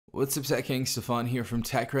What's up, Tech Gang? Stefan here from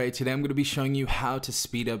TechRight. Today I'm going to be showing you how to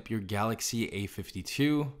speed up your Galaxy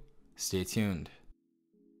A52. Stay tuned.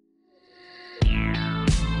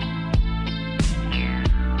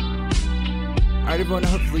 Alright everyone,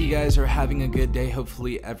 hopefully you guys are having a good day.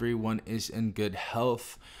 Hopefully everyone is in good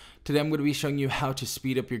health. Today I'm going to be showing you how to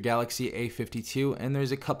speed up your Galaxy A52, and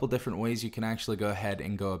there's a couple different ways you can actually go ahead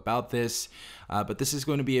and go about this. But this is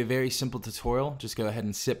going to be a very simple tutorial. Just go ahead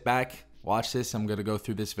and sit back. Watch this. I'm going to go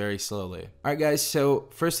through this very slowly. Alright guys, so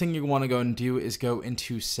first thing you want to go and do is go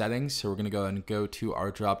into settings. So we're going to go and go to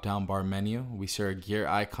our drop down bar menu. We see our gear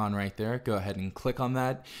icon right there. Go ahead and click on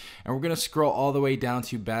that. And we're going to scroll all the way down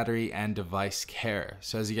to battery and device care.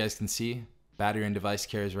 So as you guys can see, battery and device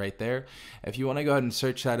care is right there. If you want to go ahead and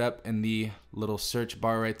search that up in the little search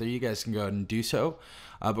bar right there, you guys can go ahead and do so.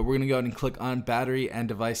 But we're going to go ahead and click on battery and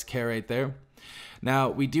device care right there. Now,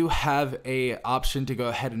 we do have a option to go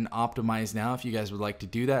ahead and optimize now if you guys would like to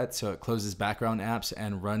do that. So it closes background apps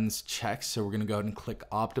and runs checks. So we're going to go ahead and click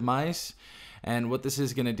optimize. And what this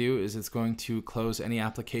is going to do is it's going to close any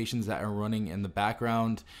applications that are running in the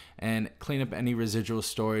background and clean up any residual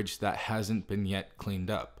storage that hasn't been yet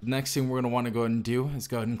cleaned up. The next thing we're going to want to go ahead and do is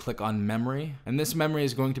go ahead and click on memory. And this memory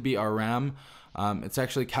is going to be our RAM. It's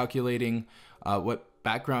actually calculating what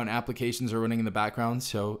background applications are running in the background.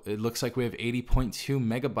 So it looks like we have 80.2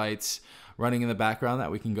 megabytes running in the background that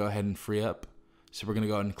we can go ahead and free up. So we're going to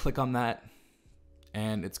go ahead and click on that,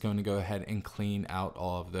 and it's going to go ahead and clean out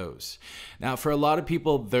all of those. Now, for a lot of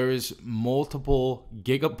people, there's multiple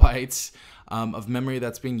gigabytes of memory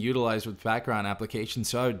that's being utilized with background applications.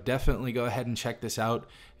 So I would definitely go ahead and check this out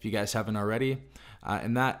if you guys haven't already.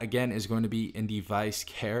 And that, again, is going to be in device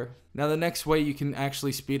care. Now, the next way you can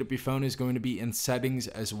actually speed up your phone is going to be in settings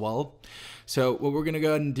as well. So what we're going to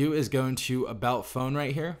go ahead and do is go into About Phone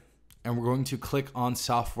right here. And we're going to click on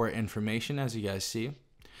Software Information, as you guys see.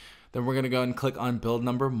 Then we're going to go and click on Build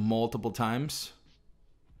Number multiple times.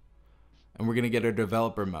 And we're going to get our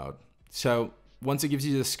developer mode. So once it gives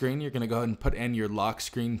you the screen, you're going to go ahead and put in your lock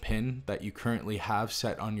screen pin that you currently have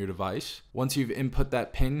set on your device. Once you've input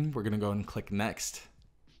that pin, we're going to go and click Next.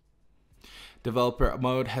 Developer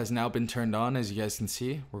mode has now been turned on, as you guys can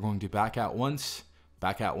see. We're going to back out once,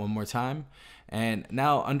 back out one more time. And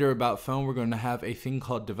now under About Phone, we're going to have a thing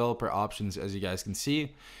called Developer Options, as you guys can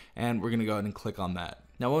see. And we're going to go ahead and click on that.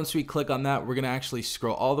 Now, once we click on that, we're going to actually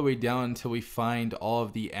scroll all the way down until we find all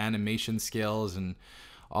of the animation scales and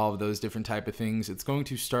all of those different type of things. It's going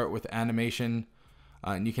to start with animation,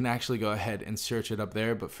 and you can actually go ahead and search it up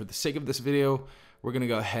there. But for the sake of this video, we're going to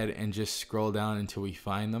go ahead and just scroll down until we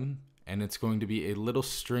find them. And it's going to be a little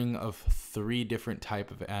string of 3 different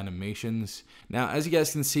type of animations. Now, as you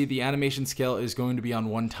guys can see, the animation scale is going to be on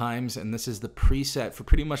 1x, and this is the preset for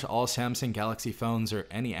pretty much all Samsung Galaxy phones or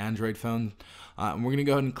any Android phone. And we're going to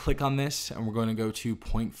go ahead and click on this, and we're going to go to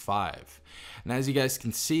 0.5. And as you guys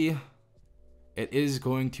can see, it is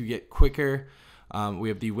going to get quicker. We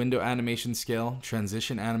have the window animation scale,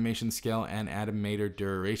 transition animation scale, and animator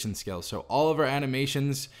duration scale. So all of our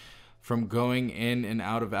animations from going in and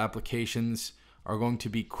out of applications are going to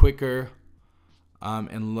be quicker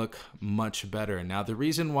and look much better. Now, the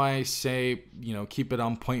reason why I say, keep it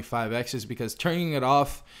on 0.5x is because turning it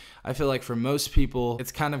off, I feel like for most people,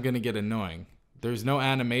 it's kind of going to get annoying. There's no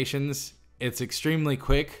animations. It's extremely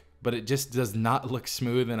quick, but it just does not look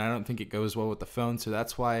smooth, and I don't think it goes well with the phone. So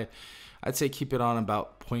that's why I'd say keep it on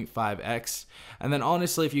about 0.5x. And then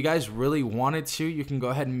honestly, if you guys really wanted to, you can go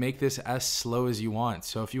ahead and make this as slow as you want.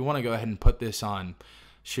 So if you want to go ahead and put this on,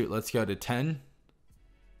 let's go to 10.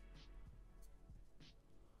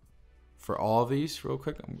 For all of these real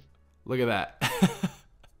quick. Look at that.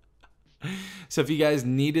 So if you guys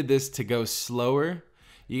needed this to go slower,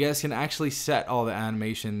 you guys can actually set all the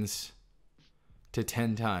animations to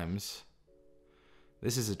 10 times.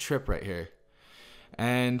 This is a trip right here.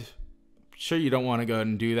 And sure, you don't want to go ahead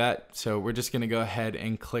and do that, so we're just going to go ahead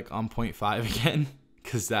and click on 0.5 again,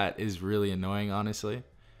 because that is really annoying, honestly.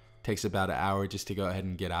 Takes about an hour just to go ahead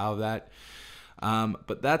and get out of that.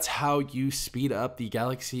 But that's how you speed up the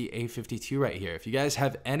Galaxy A52 right here. If you guys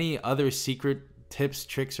have any other secret tips,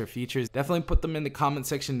 tricks, or features, definitely put them in the comment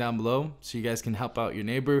section down below so you guys can help out your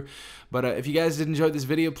neighbor. But if you guys did enjoy this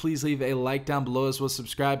video, please leave a like down below, as well as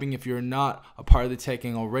subscribing if you're not a part of the Tech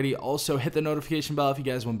Gang already. Also, hit the notification bell if you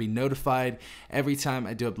guys want to be notified every time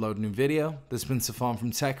I do upload a new video. This has been Stefan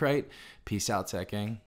from TechRight. Peace out, Tech Gang.